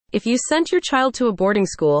If you sent your child to a boarding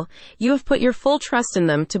school, you have put your full trust in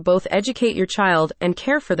them to both educate your child and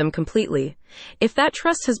care for them completely. If that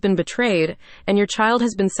trust has been betrayed and your child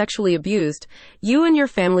has been sexually abused, you and your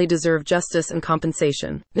family deserve justice and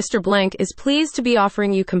compensation. Mr. Blank is pleased to be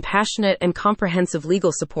offering you compassionate and comprehensive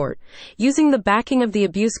legal support using the backing of the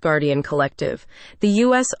Abuse Guardian Collective, the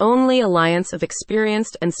U.S. only alliance of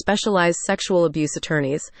experienced and specialized sexual abuse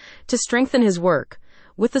attorneys, to strengthen his work.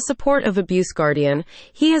 With the support of Abuse Guardian,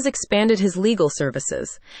 he has expanded his legal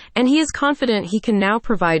services, and he is confident he can now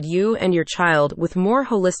provide you and your child with more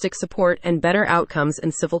holistic support and better outcomes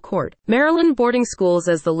in civil court. Maryland boarding schools.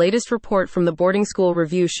 As the latest report from the Boarding School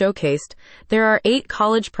Review showcased, there are 8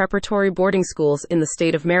 college preparatory boarding schools in the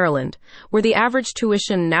state of Maryland, where the average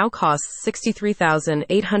tuition now costs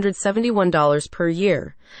 $63,871 per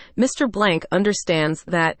year. Mr. Blank understands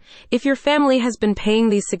that if your family has been paying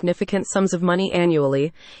these significant sums of money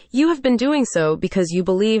annually, you have been doing so because you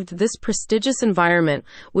believed this prestigious environment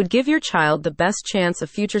would give your child the best chance of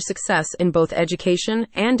future success in both education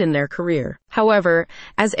and in their career. However,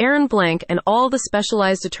 as Aaron Blank and all the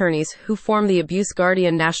specialized attorneys who form the Abuse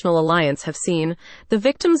Guardian National Alliance have seen, the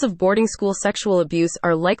victims of boarding school sexual abuse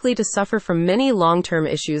are likely to suffer from many long-term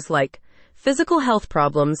issues like physical health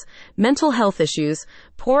problems, mental health issues,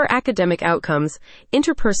 poor academic outcomes,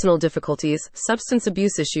 interpersonal difficulties, substance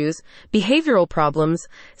abuse issues, behavioral problems,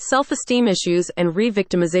 self-esteem issues, and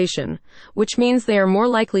re-victimization, which means they are more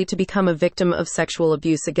likely to become a victim of sexual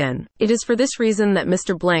abuse again. It is for this reason that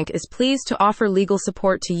Mr. Blank is pleased to offer legal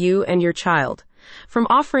support to you and your child. From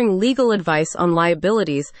offering legal advice on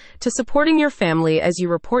liabilities to supporting your family as you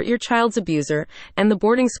report your child's abuser and the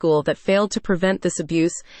boarding school that failed to prevent this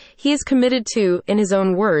abuse, he is committed to, in his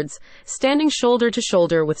own words, standing shoulder to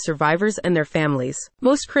shoulder with survivors and their families.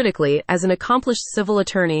 Most critically, as an accomplished civil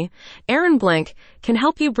attorney, Aaron Blank can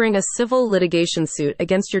help you bring a civil litigation suit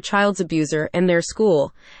against your child's abuser and their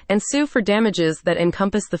school, and sue for damages that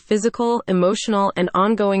encompass the physical, emotional, and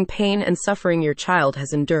ongoing pain and suffering your child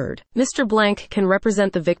has endured. Mr. Blank can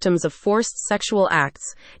represent the victims of forced sexual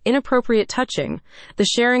acts, inappropriate touching, the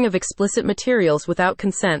sharing of explicit materials without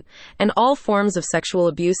consent, and all forms of sexual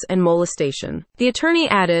abuse and molestation. The attorney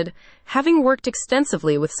added, "Having worked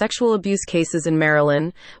extensively with sexual abuse cases in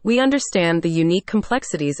Maryland, we understand the unique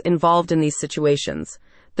complexities involved in these situations.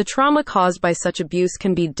 The trauma caused by such abuse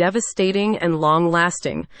can be devastating and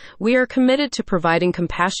long-lasting. We are committed to providing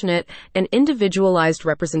compassionate and individualized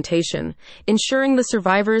representation, ensuring the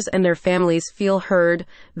survivors and their families feel heard,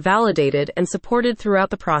 validated, and supported throughout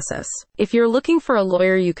the process." If you're looking for a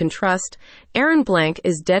lawyer you can trust, Aaron Blank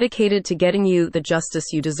is dedicated to getting you the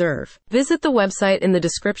justice you deserve. Visit the website in the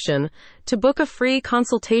description to book a free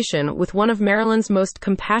consultation with one of Maryland's most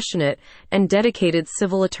compassionate and dedicated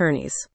civil attorneys.